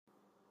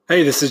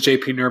Hey, this is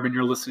JP Nerman.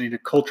 You're listening to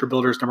Culture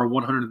Builders number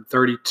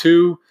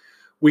 132.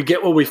 We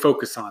get what we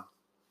focus on.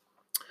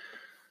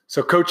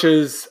 So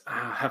coaches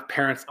have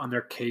parents on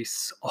their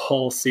case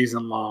all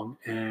season long,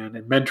 and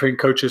in mentoring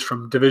coaches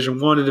from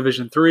Division I to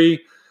Division III,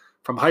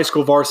 from high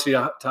school varsity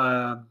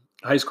to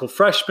high school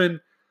freshman,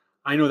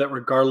 I know that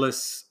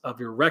regardless of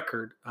your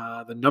record,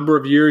 the number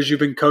of years you've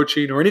been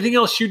coaching or anything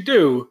else you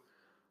do,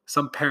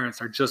 some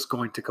parents are just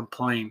going to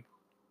complain.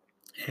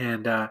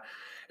 And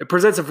it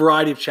presents a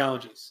variety of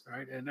challenges,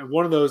 right? And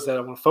one of those that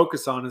I want to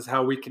focus on is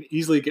how we can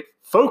easily get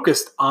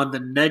focused on the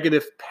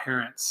negative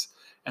parents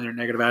and their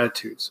negative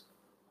attitudes.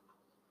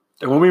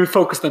 And when we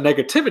focus on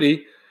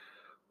negativity,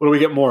 what do we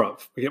get more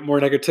of? We get more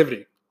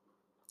negativity.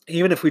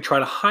 Even if we try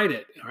to hide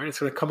it, right? It's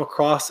going to come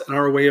across in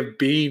our way of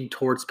being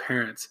towards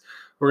parents.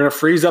 We're going to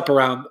freeze up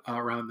around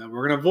them.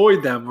 We're going to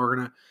avoid them. We're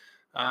going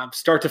to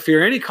start to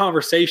fear any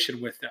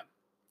conversation with them.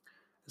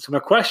 So my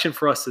question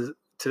for us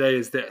today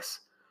is this.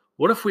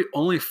 What if we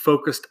only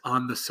focused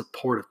on the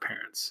support of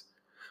parents?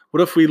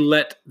 What if we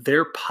let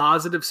their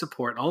positive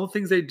support and all the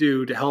things they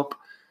do to help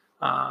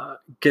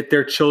get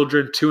their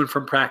children to and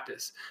from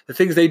practice, the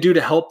things they do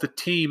to help the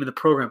team and the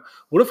program,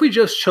 what if we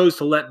just chose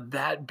to let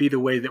that be the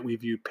way that we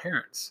view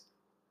parents?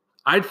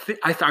 I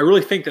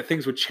really think that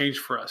things would change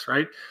for us,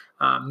 right?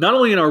 Not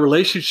only in our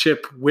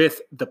relationship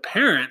with the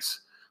parents,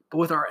 but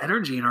with our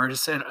energy and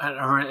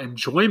our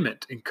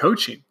enjoyment in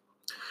coaching.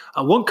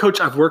 One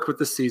coach I've worked with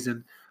this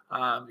season,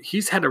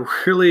 he's had a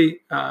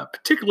really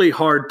particularly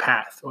hard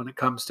path when it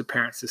comes to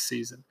parents this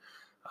season.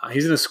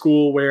 He's in a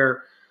school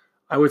where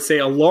I would say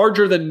a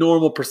larger than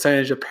normal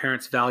percentage of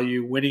parents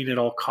value winning at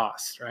all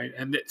costs, right?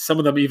 And some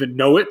of them even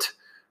know it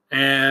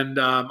and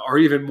are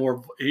even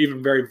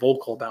very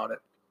vocal about it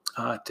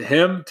to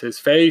him, to his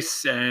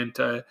face, and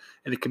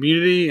in the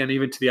community, and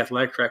even to the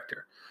athletic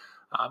director.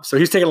 So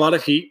he's taken a lot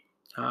of heat,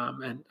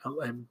 and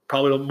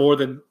probably more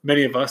than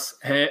many of us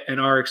in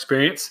our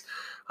experience,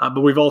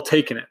 but we've all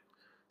taken it.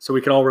 So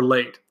we can all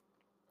relate.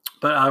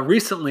 But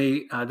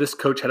recently, this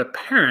coach had a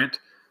parent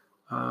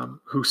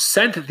who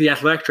sent the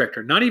athletic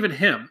director, not even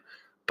him,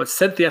 but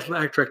sent the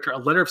athletic director a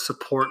letter of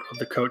support of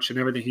the coach and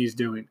everything he's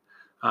doing.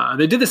 And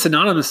they did this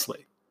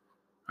anonymously,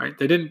 right?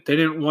 They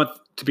didn't want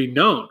to be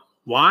known.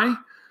 Why?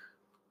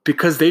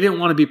 Because they didn't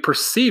want to be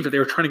perceived that they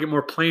were trying to get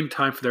more playing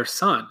time for their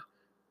son.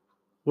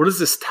 What does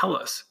this tell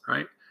us,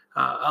 right?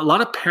 A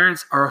lot of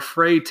parents are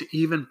afraid to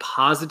even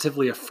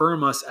positively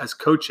affirm us as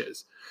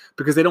coaches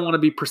because they don't want to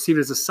be perceived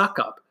as a suck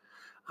up.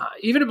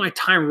 Even in my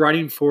time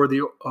writing for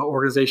the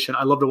organization,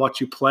 I Love to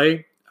Watch You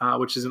Play,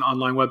 which is an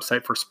online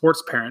website for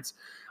sports parents,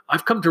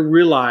 I've come to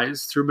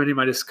realize through many of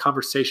my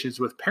conversations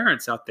with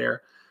parents out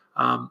there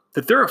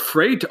that they're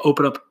afraid to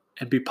open up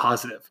and be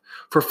positive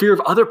for fear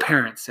of other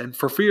parents and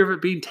for fear of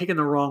it being taken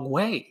the wrong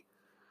way.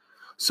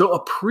 So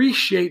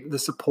appreciate the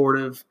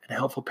supportive and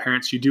helpful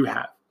parents you do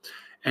have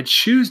and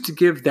choose to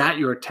give that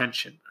your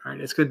attention.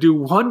 Right? It's going to do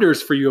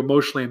wonders for you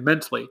emotionally and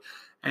mentally.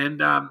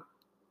 And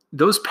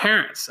those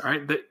parents, all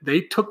right,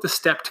 they took the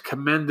step to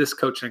commend this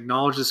coach and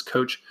acknowledge this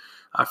coach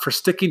for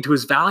sticking to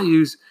his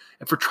values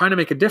and for trying to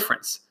make a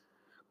difference.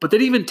 But they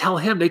didn't even tell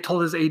him, they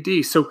told his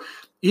AD. So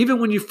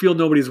even when you feel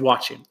nobody's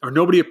watching or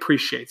nobody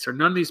appreciates or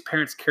none of these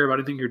parents care about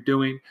anything you're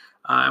doing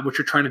and what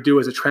you're trying to do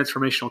as a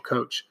transformational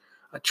coach,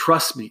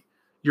 trust me,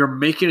 you're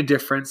making a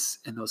difference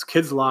in those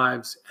kids'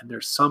 lives. And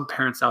there's some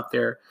parents out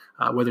there,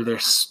 whether they're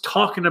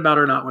talking about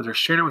it or not, whether they're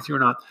sharing it with you or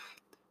not,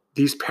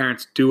 these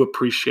parents do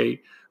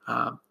appreciate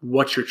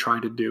what you're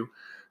trying to do.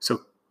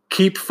 So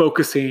keep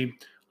focusing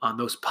on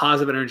those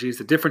positive energies,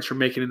 the difference you're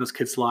making in those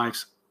kids'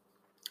 lives,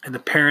 and the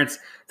parents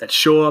that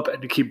show up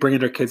and keep bringing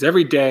their kids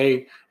every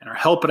day and are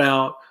helping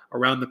out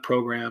around the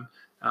program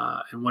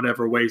in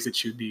whatever ways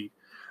that you need.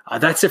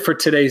 That's it for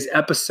today's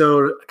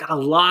episode. I got a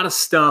lot of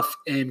stuff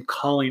in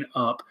Calling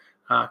Up,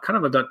 kind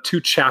of about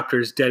 2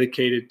 chapters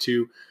dedicated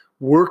to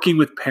working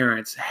with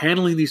parents,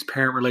 handling these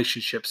parent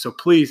relationships. So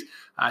please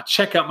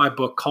check out my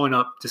book, Calling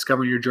Up,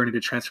 Discovering Your Journey to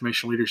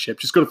Transformational Leadership.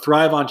 Just go to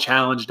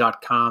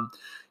thriveonchallenge.com.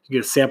 You can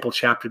get a sample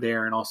chapter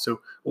there and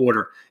also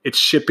order. It's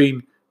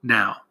shipping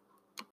now.